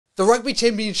The Rugby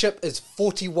Championship is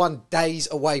 41 days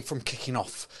away from kicking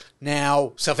off.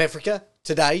 Now, South Africa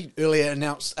today earlier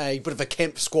announced a bit of a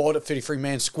camp squad, a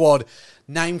 33-man squad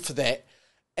named for that.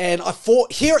 And I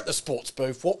thought here at the Sports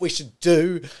Booth, what we should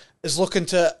do is look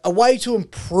into a way to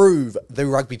improve the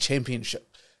Rugby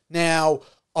Championship. Now,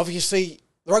 obviously,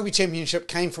 the Rugby Championship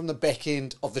came from the back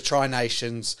end of the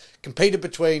Tri-Nations, competed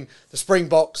between the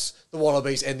Springboks, the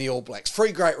Wallabies and the All Blacks.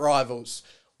 Three great rivals.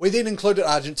 We then included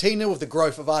Argentina with the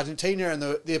growth of Argentina and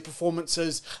their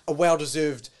performances, a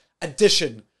well-deserved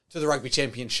addition to the Rugby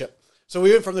Championship. So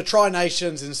we went from the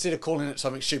Tri-Nations, and instead of calling it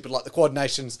something stupid like the Quad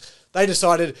Nations, they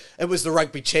decided it was the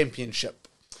Rugby Championship.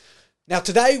 Now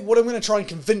today, what I'm going to try and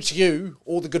convince you,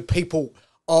 all the good people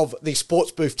of the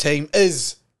Sports Booth team,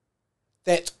 is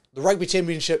that the Rugby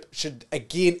Championship should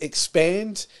again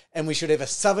expand, and we should have a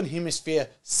Southern Hemisphere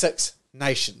Six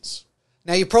Nations.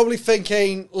 Now, you're probably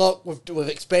thinking, look, we've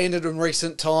expanded in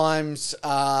recent times.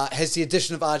 Has the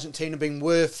addition of Argentina been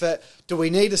worth it? Do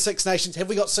we need a Six Nations? Have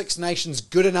we got Six Nations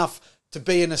good enough to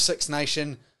be in a Six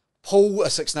Nation pool, a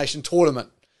Six Nation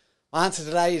tournament? My answer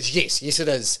today is yes. Yes, it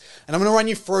is. And I'm going to run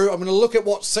you through. I'm going to look at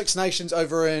what Six Nations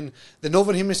over in the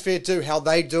Northern Hemisphere do, how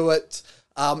they do it,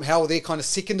 how their kind of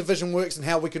second division works, and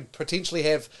how we could potentially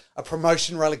have a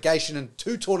promotion-relegation in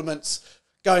two tournaments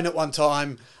going at one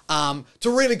time,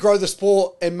 to really grow the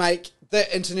sport and make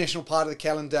the international part of the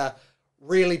calendar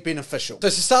really beneficial. So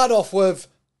to start off with,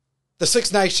 the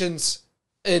Six Nations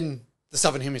in the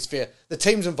Southern Hemisphere, the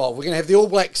teams involved. We're going to have the All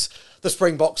Blacks, the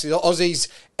Springboks, the Aussies,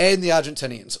 and the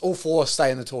Argentinians. All four stay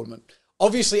in the tournament.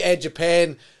 Obviously, add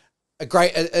Japan, a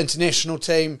great international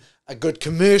team, a good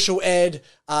commercial ad,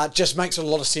 just makes a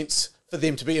lot of sense for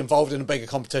them to be involved in a bigger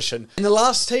competition. And the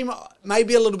last team may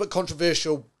be a little bit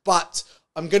controversial, but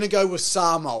I'm going to go with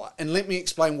Samoa, and let me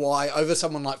explain why, over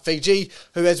someone like Fiji,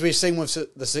 who, as we've seen with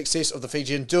the success of the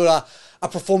Fijian Dura, are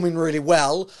performing really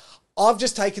well. I've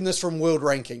just taken this from world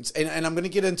rankings, and I'm going to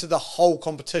get into the whole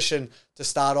competition to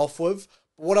start off with.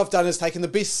 But what I've done is taken the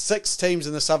best six teams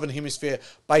in the Southern Hemisphere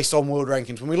based on world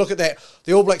rankings. When we look at that,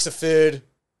 the All Blacks are third,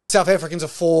 South Africans are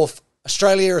fourth,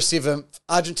 Australia are seventh,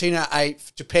 Argentina are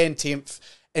eighth, Japan 10th,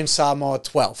 and Samoa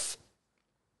 12th.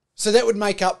 So that would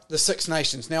make up the Six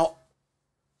Nations. Now,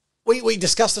 we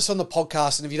discussed this on the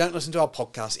podcast, and if you don't listen to our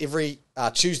podcast, every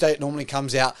Tuesday it normally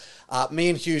comes out. Me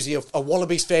and Hughesy, a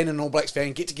Wallabies fan and an All Blacks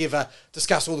fan, get together,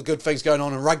 discuss all the good things going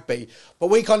on in rugby. But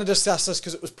we kind of discussed this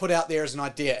because it was put out there as an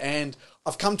idea, and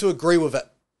I've come to agree with it.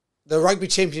 The Rugby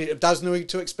Championship does need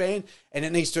to expand, and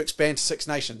it needs to expand to Six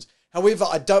Nations. However,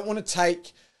 I don't want to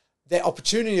take that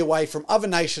opportunity away from other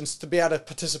nations to be able to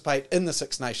participate in the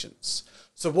Six Nations.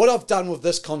 So what I've done with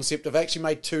this concept, I've actually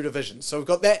made two divisions. So we've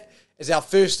got that as our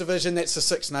first division, that's the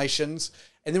Six Nations.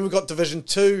 And then we've got Division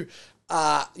 2,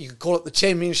 you could call it the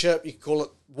Championship, you could call it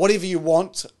whatever you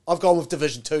want. I've gone with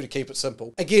Division 2 to keep it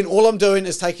simple. Again, all I'm doing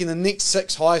is taking the next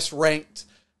six highest ranked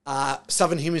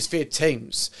Southern Hemisphere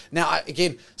teams. Now,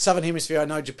 again, Southern Hemisphere, I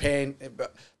know Japan,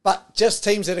 but just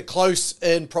teams that are close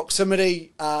in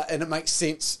proximity, and it makes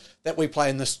sense that we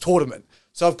play in this tournament.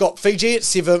 So I've got Fiji at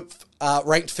 7th,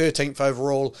 ranked 13th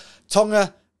overall,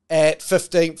 Tonga at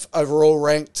 15th overall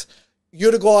ranked,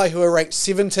 Uruguay, who are ranked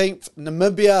 17th,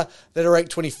 Namibia, that are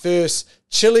ranked 21st,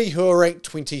 Chile, who are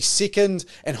ranked 22nd,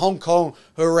 and Hong Kong,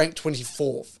 who are ranked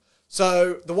 24th.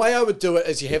 So the way I would do it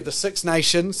is you have the Six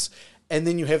Nations, and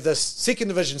then you have this second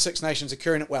division Six Nations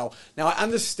occurring at well. Now, I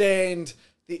understand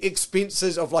the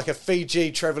expenses of like a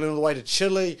Fiji travelling all the way to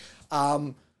Chile,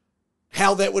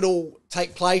 how that would all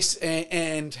take place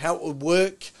and how it would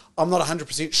work. I'm not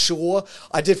 100% sure.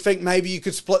 I did think maybe you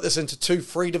could split this into 2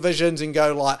 free divisions and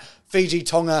go like Fiji,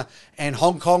 Tonga, and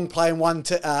Hong Kong play in one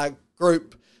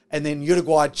group, and then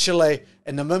Uruguay, Chile,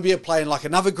 and Namibia play in like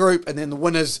another group, and then the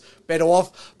winners battle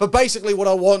off. But basically what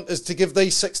I want is to give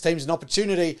these six teams an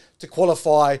opportunity to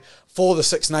qualify for the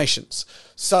Six Nations.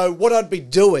 So what I'd be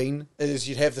doing is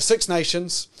you'd have the Six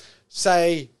Nations,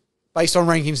 say, based on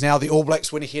rankings now, the All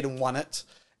Blacks went ahead and won it,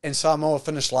 and Samoa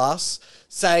finished last.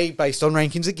 Say, based on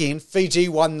rankings again, Fiji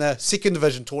won the second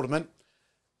division tournament.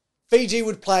 Fiji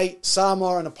would play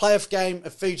Samoa in a playoff game.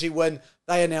 If Fiji win,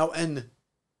 they are now in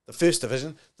the first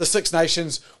division, the Six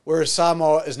Nations, whereas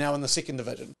Samoa is now in the second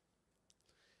division.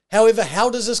 However, how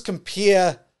does this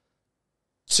compare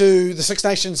to the Six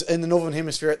Nations in the Northern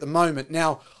Hemisphere at the moment?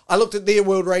 Now, I looked at their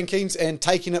world rankings and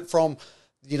taking it from,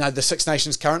 the Six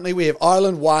Nations currently, we have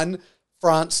Ireland 1,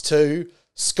 France 2,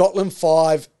 Scotland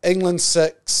 5, England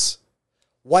 6,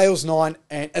 Wales 9,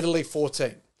 and Italy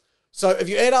 14. So if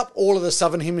you add up all of the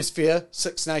Southern Hemisphere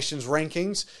Six Nations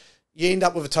rankings, you end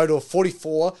up with a total of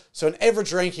 44, so an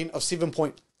average ranking of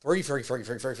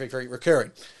 7.333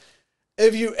 recurring.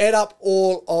 if you add up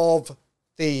all of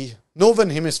the Northern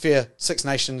Hemisphere Six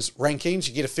Nations rankings,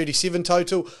 you get a 37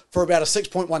 total for about a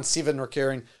 6.17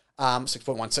 recurring,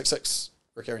 6.166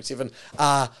 recurring 7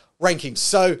 rankings.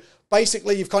 So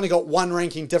basically, you've kind of got one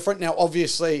ranking different. Now,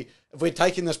 obviously, if we're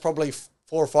taking this probably 4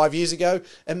 or 5 years ago,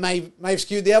 it may have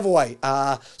skewed the other way.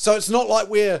 So it's not like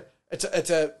it's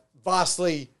a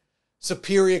vastly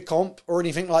superior comp or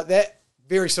anything like that.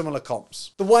 Very similar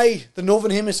comps. The way the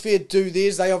Northern Hemisphere do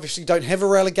theirs, they obviously don't have a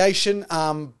relegation,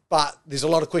 but there's a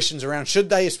lot of questions around should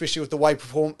they, especially with the way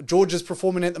Georgia's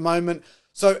performing at the moment.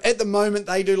 So at the moment,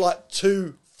 they do like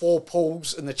 2-4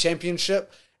 pools in the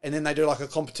championship, and then they do like a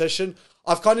competition.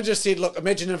 I've kind of just said, look,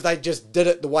 imagine if they just did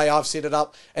it the way I've set it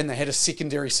up and they had a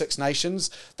secondary Six Nations.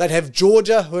 They'd have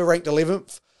Georgia, who are ranked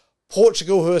 11th,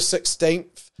 Portugal, who are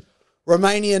 16th,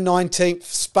 Romania 19th,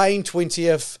 Spain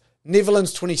 20th,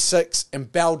 Netherlands 26th,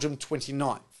 and Belgium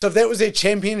 29th. So if that was their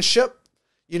championship,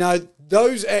 you know,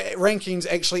 those rankings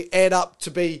actually add up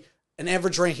to be an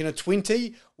average ranking of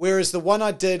 20, whereas the one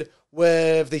I did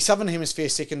with the Southern Hemisphere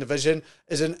Second Division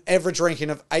is an average ranking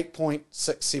of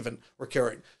 8.67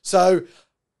 recurring. So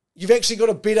you've actually got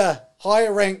a better,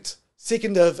 higher ranked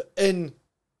second div in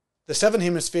the Southern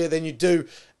Hemisphere than you do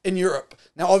in Europe.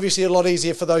 Now, obviously, a lot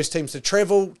easier for those teams to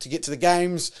travel, to get to the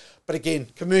games. But again,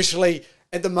 commercially,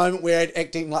 at the moment, we're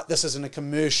acting like this isn't a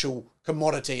commercial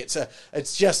commodity.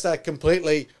 It's just a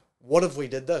completely, what if we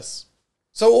did this?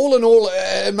 So all in all,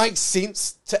 it makes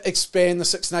sense to expand the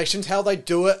Six Nations. How they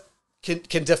do it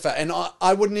can differ. And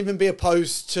I wouldn't even be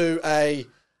opposed to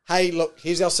hey, look,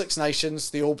 here's our Six Nations,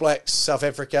 the All Blacks, South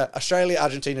Africa, Australia,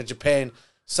 Argentina, Japan,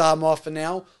 Samoa for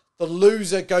now. The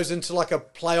loser goes into like a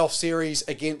playoff series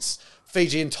against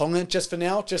Fiji and Tonga just for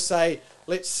now.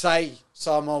 Let's say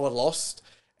Samoa lost.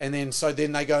 And then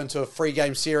they go into a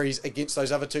 3-game series against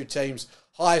those other two teams.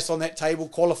 Highest on that table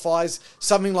qualifies,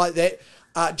 something like that.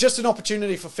 Just an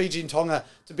opportunity for Fiji and Tonga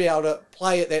to be able to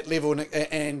play at that level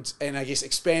and I guess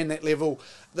expand that level.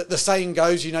 The saying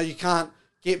goes, you know, you can't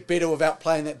get better without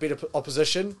playing that better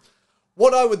opposition.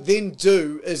 What I would then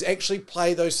do is actually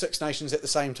play those Six Nations at the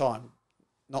same time.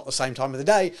 Not the same time of the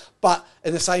day, but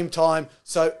in the same time.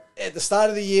 So at the start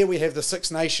of the year, we have the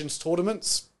Six Nations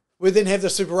tournaments. We then have the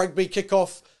Super Rugby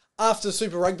kickoff. After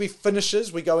Super Rugby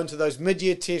finishes, we go into those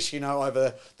mid-year tests, you know,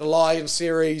 over the Lion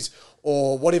series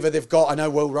or whatever they've got. I know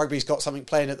World Rugby's got something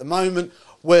planned at the moment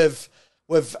with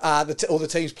all the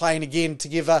teams playing again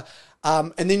together.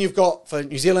 And then you've got, for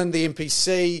New Zealand, the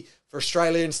NPC, for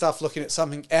Australia and stuff, looking at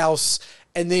something else.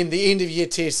 And then the end-of-year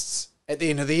tests at the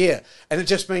end of the year. And it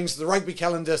just means the rugby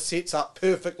calendar sets up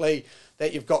perfectly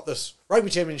that you've got this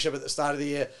Rugby Championship at the start of the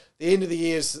year. The end of the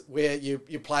year is where you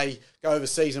go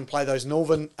overseas and play those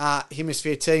Northern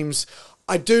Hemisphere teams.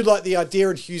 I do like the idea,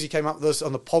 and Husey came up with this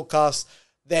on the podcast,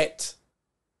 that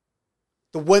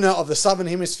the winner of the Southern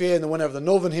Hemisphere and the winner of the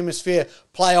Northern Hemisphere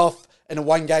play off in a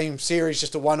one-game series,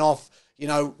 just a one-off. You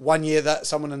know, one year that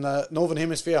someone in the Northern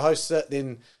Hemisphere hosts it,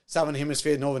 then Southern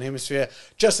Hemisphere, Northern Hemisphere,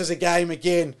 just as a game,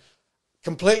 again,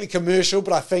 completely commercial,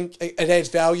 but I think it adds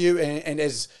value, and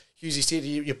as Husey said,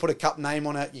 you put a cup name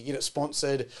on it, you get it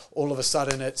sponsored, all of a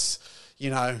sudden it's, you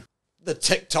know, the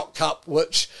TikTok Cup,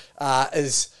 which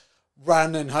is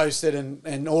run and hosted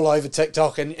and all over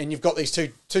TikTok, and you've got these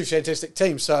two fantastic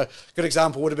teams. So a good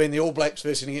example would have been the All Blacks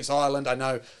versus against Ireland. I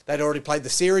know they'd already played the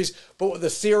series, but with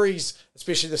the series,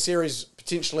 especially the series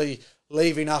potentially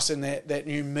leaving us in that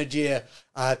new mid-year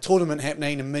tournament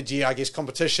happening and mid-year, I guess,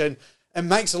 competition, it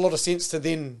makes a lot of sense to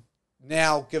then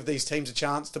now give these teams a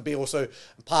chance to be also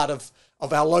part of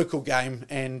our local game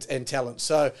and talent.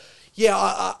 So,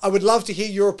 yeah, I would love to hear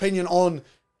your opinion on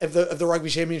if the Rugby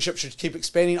Championship should keep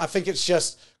expanding. I think it's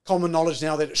just common knowledge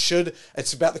now that it should.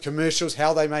 It's about the commercials,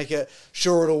 how they make it,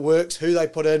 sure it all works, who they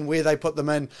put in, where they put them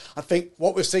in. I think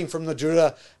what we're seeing from the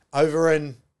Drua over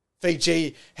in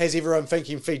Fiji has everyone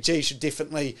thinking Fiji should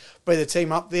definitely be the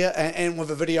team up there. And with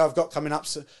a video I've got coming up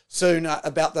soon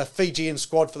about the Fijian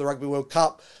squad for the Rugby World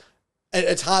Cup,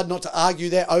 it's hard not to argue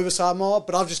that over Samoa,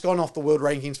 but I've just gone off the world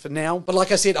rankings for now. But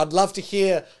like I said, I'd love to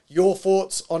hear your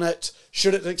thoughts on it.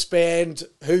 Should it expand?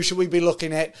 Who should we be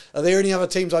looking at? Are there any other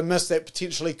teams I missed that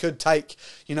potentially could take,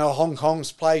 you know, Hong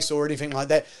Kong's place or anything like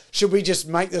that? Should we just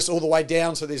make this all the way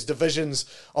down so there's divisions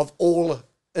of all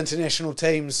international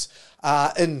teams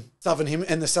in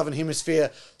the Southern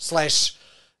Hemisphere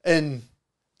 / in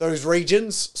those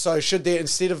regions? So should there,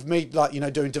 instead of me, like, you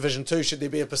know, doing Division 2, should there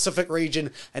be a Pacific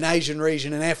region, an Asian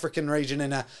region, an African region,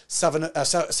 and a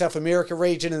South America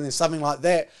region, and then something like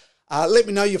that? Let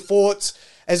me know your thoughts.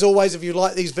 As always, if you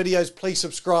like these videos, please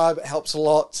subscribe. It helps a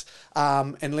lot.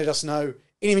 And let us know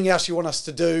anything else you want us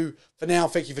to do. For now,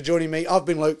 thank you for joining me. I've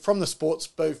been Luke from the Sports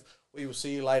Booth. We will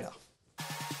see you later.